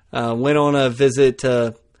ago, went on a visit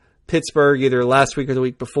to Pittsburgh either last week or the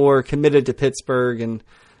week before, committed to Pittsburgh, and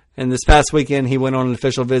this past weekend he went on an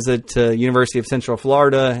official visit to University of Central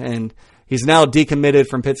Florida, and he's now decommitted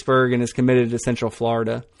from Pittsburgh and is committed to Central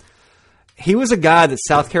Florida. he was a guy that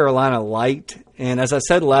South Carolina liked. And as I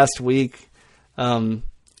said last week,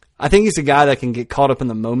 I think he's a guy that can get caught up in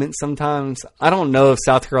the moment sometimes. I don't know if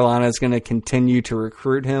South Carolina is going to continue to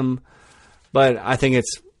recruit him, but I think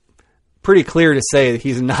it's pretty clear to say that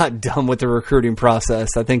he's not done with the recruiting process.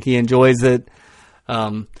 I think he enjoys it.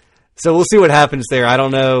 So we'll see what happens there. I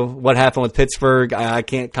don't know what happened with Pittsburgh. I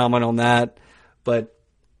can't comment on that, but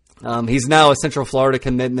he's now a Central Florida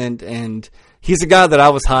commitment, and he's a guy that I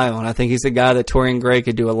was high on. I think he's a guy that Torian Gray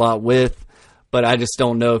could do a lot with, but I just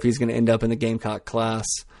don't know if he's going to end up in the Gamecock class.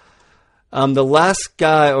 The last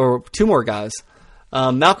guy, or two more guys,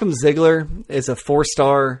 Malcolm Ziegler is a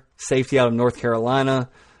 4-star safety out of North Carolina.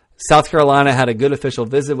 South Carolina had a good official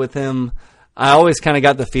visit with him. I always kind of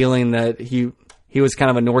got the feeling that he was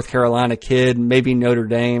kind of a North Carolina kid, maybe Notre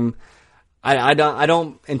Dame. I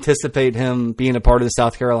don't anticipate him being a part of the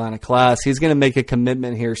South Carolina class. He's going to make a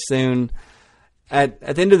commitment here soon. At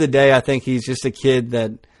the end of the day, I think he's just a kid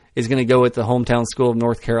that is going to go with the hometown school of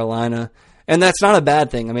North Carolina. And that's not a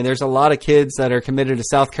bad thing. I mean, there's a lot of kids that are committed to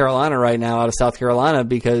South Carolina right now out of South Carolina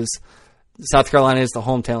because South Carolina is the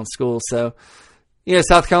hometown school. So,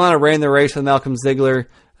 South Carolina ran the race with Malcolm Ziegler.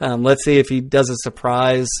 Let's see if he does a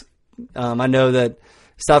surprise. I know that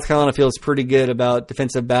South Carolina feels pretty good about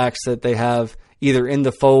defensive backs that they have either in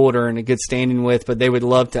the fold or in a good standing with, but they would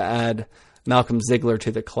love to add Malcolm Ziegler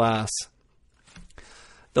to the class.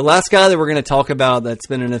 The last guy that we're going to talk about that's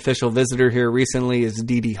been an official visitor here recently is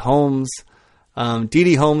D.D. Holmes.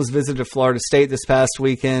 D.D. Holmes visited Florida State this past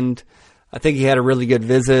weekend. I think he had a really good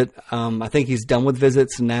visit. I think he's done with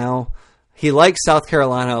visits now. He likes South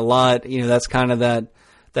Carolina a lot. That's kind of that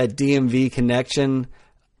DMV connection.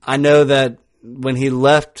 I know that when he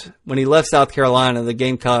left South Carolina, the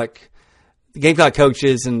Gamecock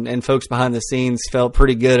coaches and folks behind the scenes felt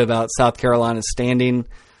pretty good about South Carolina's standing.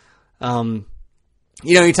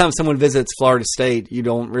 Anytime someone visits Florida State,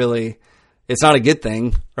 it's not a good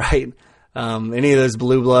thing, right? Any of those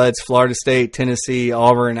blue bloods, Florida State, Tennessee,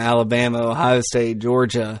 Auburn, Alabama, Ohio State,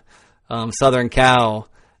 Georgia, Southern Cal,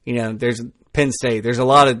 there's Penn State. There's a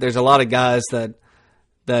lot of guys that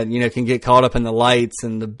can get caught up in the lights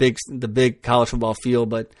and the big college football field.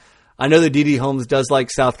 But I know that D.D. Holmes does like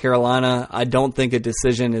South Carolina. I don't think a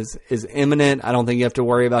decision is imminent. I don't think you have to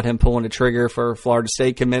worry about him pulling a trigger for a Florida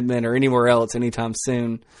State commitment or anywhere else anytime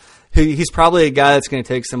soon. He's probably a guy that's going to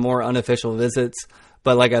take some more unofficial visits.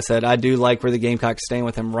 But like I said, I do like where the Gamecocks stand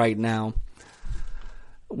with him right now.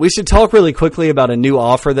 We should talk really quickly about a new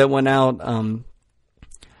offer that went out.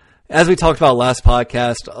 As we talked about last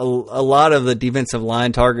podcast, a lot of the defensive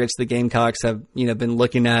line targets the Gamecocks have been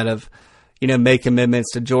looking at have made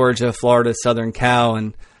commitments to Georgia, Florida, Southern Cal,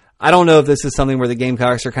 and I don't know if this is something where the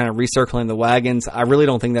Gamecocks are kind of recircling the wagons. I really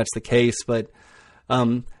don't think that's the case, but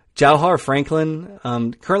Jauhar Franklin,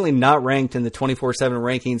 currently not ranked in the 24/7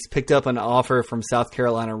 rankings, picked up an offer from South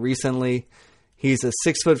Carolina recently. He's a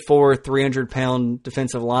 6'4", 300-pound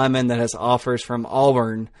defensive lineman that has offers from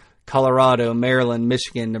Auburn, Colorado, Maryland,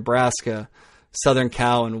 Michigan, Nebraska, Southern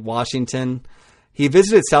Cal, and Washington. He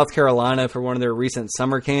visited South Carolina for one of their recent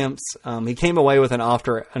summer camps. He came away with an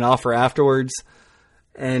offer afterwards,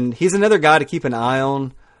 and he's another guy to keep an eye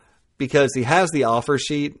on because he has the offer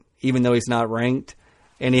sheet, even though he's not ranked,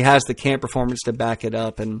 and he has the camp performance to back it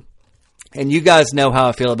up. And you guys know how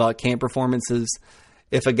I feel about camp performances.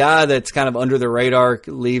 If a guy that's kind of under the radar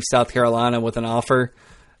leaves South Carolina with an offer,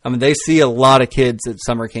 they see a lot of kids at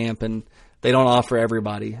summer camp, and they don't offer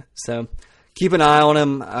everybody. So keep an eye on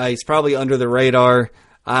him. He's probably under the radar.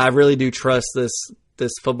 I really do trust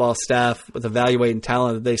this football staff with evaluating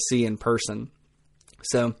talent that they see in person.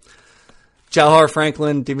 So Jauhar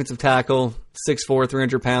Franklin, defensive tackle, 6'4",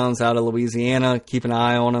 300 pounds out of Louisiana. Keep an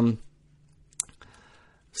eye on him.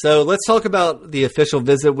 So let's talk about the official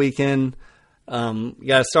visit weekend. You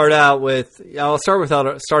got to start out with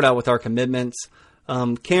our commitments.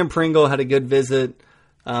 Cam Pringle had a good visit.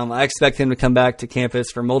 I expect him to come back to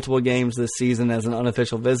campus for multiple games this season as an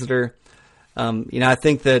unofficial visitor. I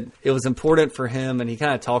think that it was important for him, and he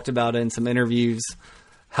kind of talked about it in some interviews,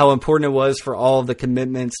 how important it was for all of the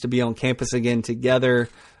commitments to be on campus again together,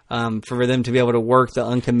 for them to be able to work the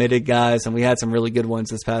uncommitted guys, and we had some really good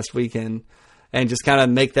ones this past weekend, and just kind of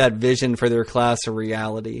make that vision for their class a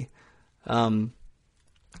reality.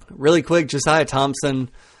 Really quick, Josiah Thompson,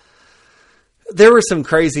 there were some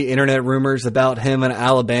crazy internet rumors about him in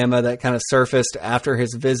Alabama that kind of surfaced after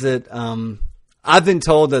his visit. I've been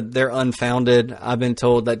told that they're unfounded. I've been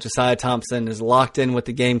told that Josiah Thompson is locked in with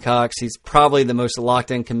the Gamecocks. He's probably the most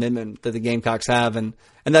locked-in commitment that the Gamecocks have, and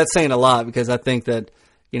that's saying a lot because I think that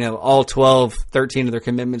all 13 of their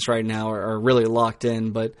commitments right now are really locked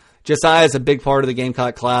in. But Josiah is a big part of the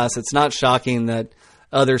Gamecock class. It's not shocking that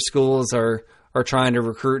other schools are trying to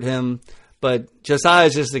recruit him. But Josiah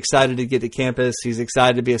is just excited to get to campus. He's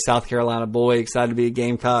excited to be a South Carolina boy, excited to be a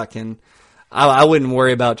Gamecock. And I wouldn't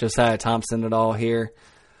worry about Josiah Thompson at all here.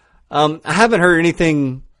 I haven't heard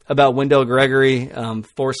anything about Wendell Gregory,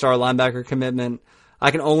 4-star linebacker commitment.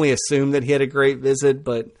 I can only assume that he had a great visit,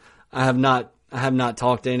 but I have not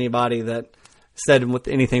talked to anybody that said with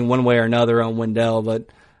anything one way or another on Wendell. But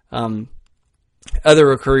other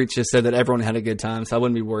recruits just said that everyone had a good time, so I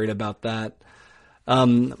wouldn't be worried about that.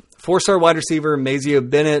 4-star wide receiver Mazio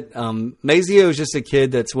Bennett. Mazio is just a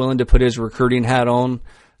kid that's willing to put his recruiting hat on.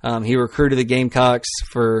 He recruited the Gamecocks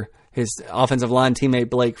for his offensive line teammate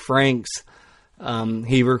Blake Franks.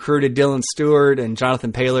 He recruited Dylan Stewart and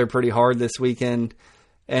Jonathan Paylor pretty hard this weekend.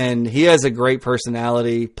 And he has a great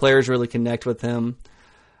personality. Players really connect with him.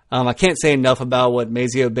 I can't say enough about what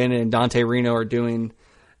Mazio Bennett and Dante Reno are doing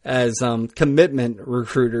as commitment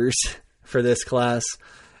recruiters for this class.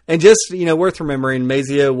 And just, worth remembering,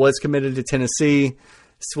 Mazio was committed to Tennessee,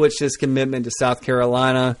 switched his commitment to South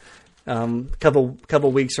Carolina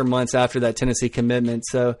couple weeks or months after that Tennessee commitment.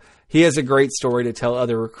 So he has a great story to tell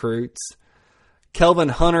other recruits. Kelvin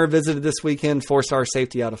Hunter visited this weekend, 4-star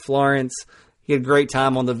safety out of Florence. He had a great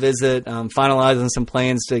time on the visit, finalizing some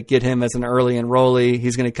plans to get him as an early enrollee.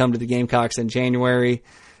 He's going to come to the Gamecocks in January.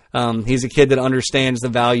 He's a kid that understands the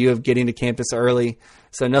value of getting to campus early,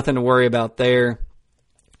 so nothing to worry about there.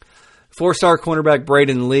 4-star cornerback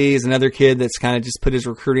Braden Lee is another kid that's kind of just put his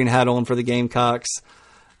recruiting hat on for the Gamecocks.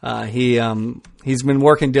 He's been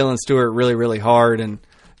working Dylan Stewart really, really hard, and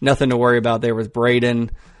nothing to worry about there with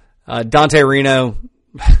Braden. Dante Reno,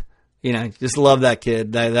 just love that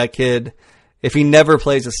kid. That kid, if he never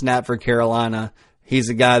plays a snap for Carolina, he's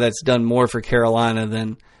a guy that's done more for Carolina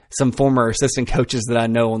than some former assistant coaches that I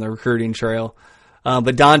know on the recruiting trail.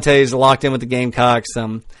 But Dante's locked in with the Gamecocks.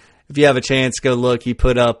 If you have a chance, go look. He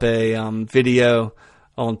put up a video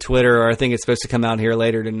on Twitter, or I think it's supposed to come out here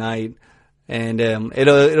later tonight, and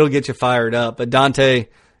it'll get you fired up. But Dante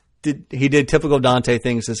did typical Dante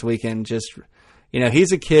things this weekend. Just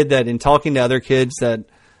he's a kid that, in talking to other kids that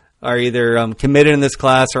are either committed in this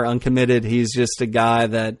class or uncommitted, he's just a guy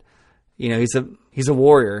that he's a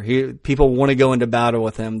warrior. People want to go into battle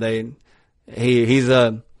with him. He's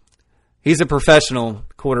a professional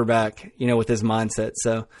quarterback, with his mindset.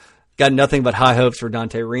 So got nothing but high hopes for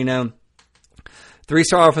Dante Reno.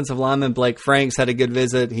 3-star offensive lineman Blake Franks had a good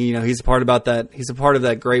visit. He's a part of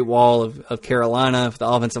that great wall of Carolina, the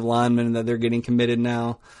offensive linemen that they're getting committed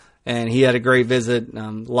now. And he had a great visit,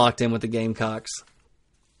 locked in with the Gamecocks.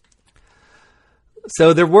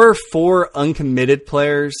 So there were 4 uncommitted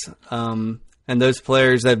players, and those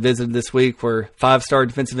players that visited this week were 5-star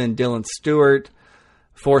defensive end Dylan Stewart,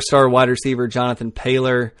 4-star wide receiver Jonathan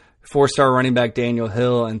Paylor, 4-star running back Daniel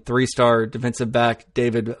Hill, and 3-star defensive back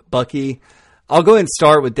David Bucky. I'll go ahead and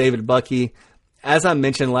start with David Bucky. As I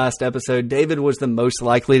mentioned last episode, David was the most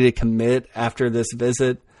likely to commit after this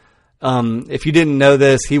visit. If you didn't know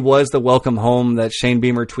this, he was the welcome home that Shane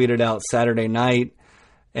Beamer tweeted out Saturday night,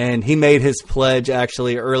 and he made his pledge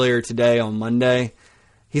actually earlier today on Monday.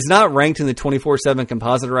 He's not ranked in the 24/7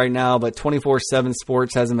 composite right now, but 24/7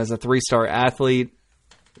 Sports has him as a 3-star athlete.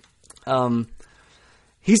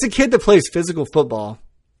 He's a kid that plays physical football.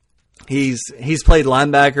 He's played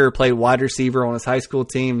linebacker, played wide receiver on his high school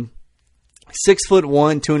team.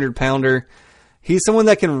 6'1", 200-pounder. He's someone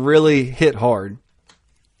that can really hit hard.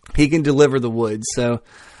 He can deliver the woods. So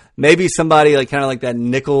maybe somebody like that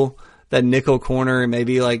nickel corner,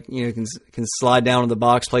 maybe can slide down in the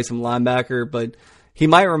box, play some linebacker, but he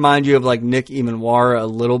might remind you of like Nick Emanwara a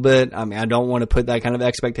little bit. I mean, I don't want to put that kind of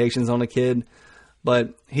expectations on a kid,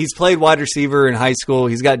 but he's played wide receiver in high school.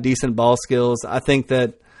 He's got decent ball skills. I think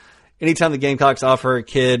that anytime the Gamecocks offer a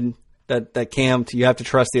kid that camped, you have to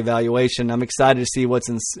trust the evaluation. I'm excited to see what's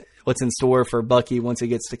in store for Bucky once he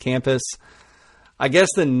gets to campus. I guess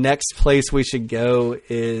the next place we should go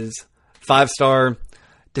is 5-star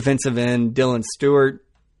defensive end Dylan Stewart.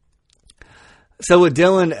 So with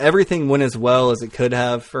Dylan, everything went as well as it could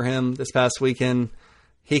have for him this past weekend.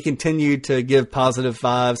 He continued to give positive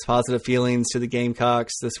vibes, positive feelings to the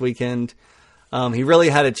Gamecocks this weekend. He really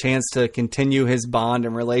had a chance to continue his bond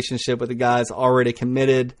and relationship with the guys already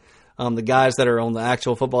committed, the guys that are on the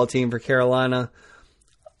actual football team for Carolina.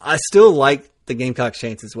 I still like the Gamecocks'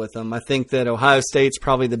 chances with them. I think that Ohio State's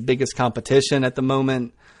probably the biggest competition at the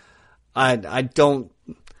moment. I don't.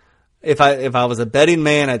 If I was a betting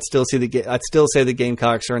man, I'd still say the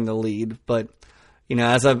Gamecocks are in the lead. But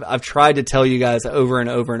as I've tried to tell you guys over and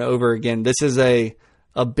over and over again, this is a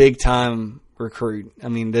big time recruit. I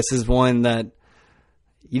mean, this is one that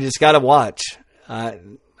you just got to watch.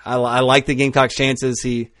 I like the Gamecocks' chances.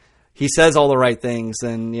 He says all the right things,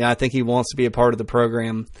 and I think he wants to be a part of the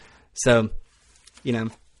program. So,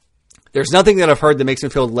 there's nothing that I've heard that makes me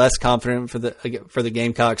feel less confident for the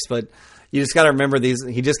Gamecocks. But you just got to remember these.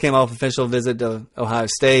 He just came off official visit to Ohio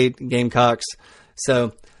State, Gamecocks.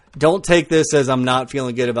 So don't take this as I'm not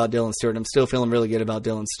feeling good about Dylan Stewart. I'm still feeling really good about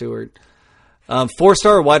Dylan Stewart.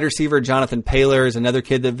 4-star wide receiver Jonathan Paylor is another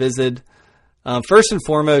kid that visited. First and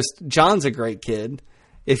foremost, John's a great kid.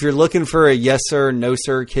 If you're looking for a yes sir, no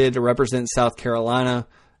sir kid to represent South Carolina,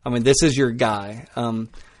 this is your guy.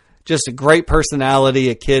 Just a great personality,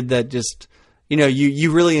 a kid that just,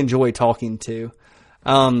 you really enjoy talking to.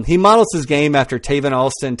 He models his game after Taven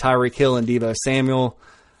Alston, Tyreek Hill, and Deebo Samuel.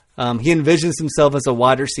 He envisions himself as a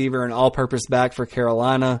wide receiver and all-purpose back for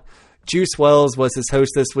Carolina. Juice Wells was his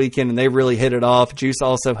host this weekend, and they really hit it off. Juice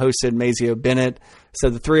also hosted Mazio Bennett, so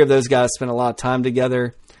the three of those guys spent a lot of time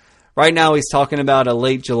together. Right now he's talking about a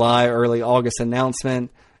late July, early August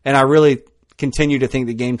announcement, and I really continue to think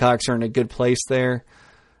the Gamecocks are in a good place there.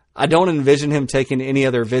 I don't envision him taking any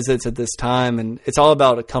other visits at this time, and it's all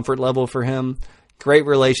about a comfort level for him. Great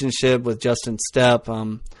relationship with Justin Stepp.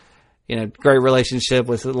 Great relationship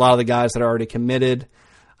with a lot of the guys that are already committed.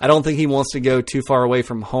 I don't think he wants to go too far away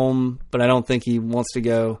from home, but I don't think he wants to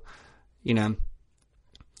go,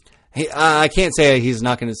 I can't say he's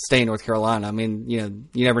not going to stay in North Carolina. You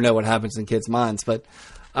never know what happens in kids' minds, but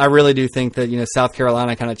I really do think that, South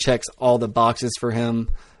Carolina kind of checks all the boxes for him,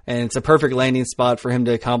 and it's a perfect landing spot for him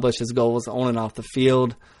to accomplish his goals on and off the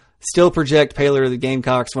field. Still project Paylor to the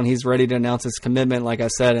Gamecocks when he's ready to announce his commitment, like I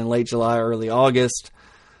said, in late July, early August.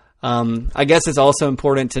 I guess it's also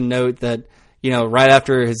important to note that, right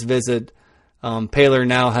after his visit, Paylor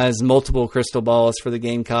now has multiple crystal balls for the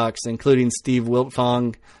Gamecocks, including Steve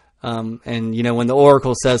Wiltfong. And, when the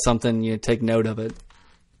Oracle says something, take note of it.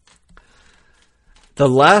 The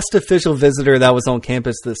last official visitor that was on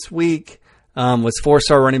campus this week was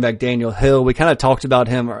 4-star running back Daniel Hill. We kind of talked about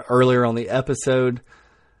him earlier on the episode.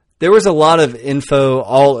 There was a lot of info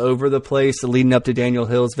all over the place leading up to Daniel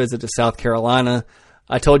Hill's visit to South Carolina.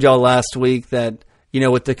 I told y'all last week that,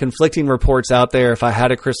 with the conflicting reports out there, if I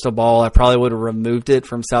had a crystal ball, I probably would have removed it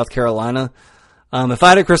from South Carolina. If I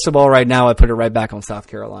had a crystal ball right now, I'd put it right back on South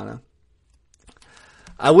Carolina.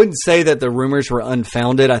 I wouldn't say that the rumors were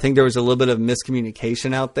unfounded. I think there was a little bit of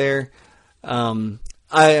miscommunication out there. Don't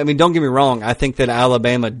get me wrong. I think that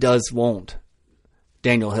Alabama does want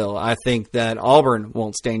Daniel Hill. I think that Auburn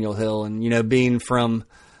wants Daniel Hill, and being from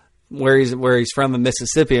where he's from in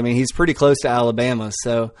Mississippi, he's pretty close to Alabama.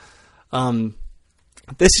 So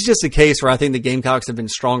this is just a case where I think the Gamecocks have been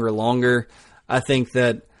stronger longer. I think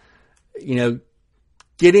that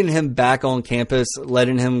getting him back on campus,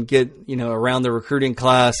 letting him get around the recruiting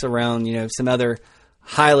class, around some other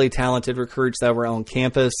highly talented recruits that were on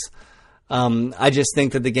campus. I just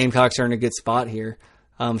think that the Gamecocks are in a good spot here.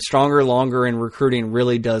 Stronger, longer in recruiting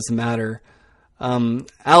really does matter.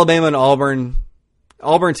 Alabama and Auburn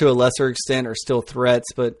to a lesser extent are still threats,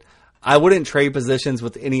 but I wouldn't trade positions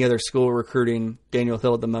with any other school recruiting Daniel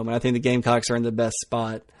Hill at the moment. I think the Gamecocks are in the best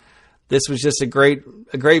spot. This was just a great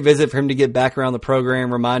visit for him to get back around the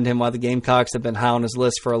program, remind him why the Gamecocks have been high on his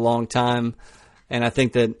list for a long time. And I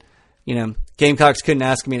think that, Gamecocks couldn't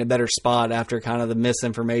ask me in a better spot after kind of the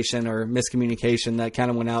misinformation or miscommunication that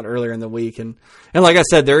kind of went out earlier in the week. And like I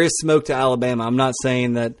said, there is smoke to Alabama. I'm not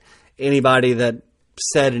saying that anybody that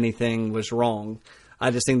said anything was wrong.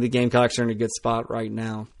 I just think the Gamecocks are in a good spot right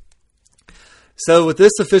now. So with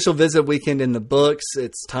this official visit weekend in the books,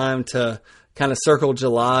 it's time to kind of circle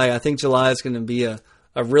July. I think July is going to be a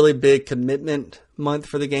really big commitment month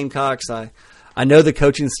for the Gamecocks. I know the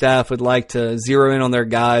coaching staff would like to zero in on their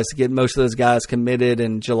guys, get most of those guys committed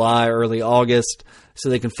in July, early August, so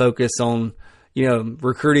they can focus on,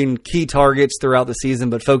 recruiting key targets throughout the season,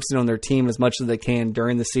 but focusing on their team as much as they can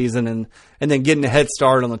during the season and then getting a head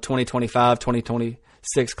start on the 2025,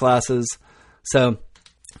 2026 classes. So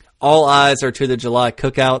all eyes are to the July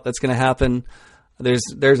cookout that's going to happen.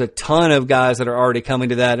 There's a ton of guys that are already coming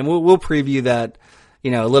to that, and we'll preview that,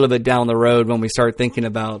 a little bit down the road when we start thinking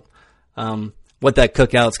about what that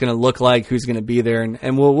cookout's going to look like, who's going to be there,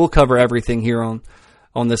 and we'll cover everything here on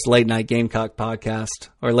this Late Night Gamecock podcast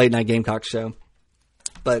or Late Night Gamecock show.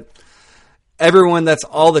 But everyone, that's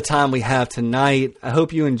all the time we have tonight. I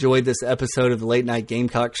hope you enjoyed this episode of the Late Night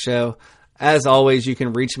Gamecock show. As always, you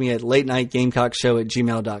can reach me at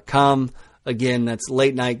latenightgamecockshow@gmail.com. Again, that's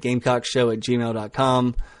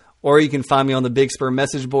latenightgamecockshow@gmail.com. Or you can find me on the Big Spur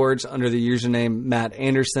message boards under the username Matt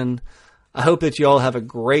Anderson. I hope that you all have a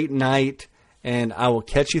great night, and I will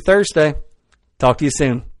catch you Thursday. Talk to you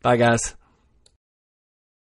soon. Bye, guys.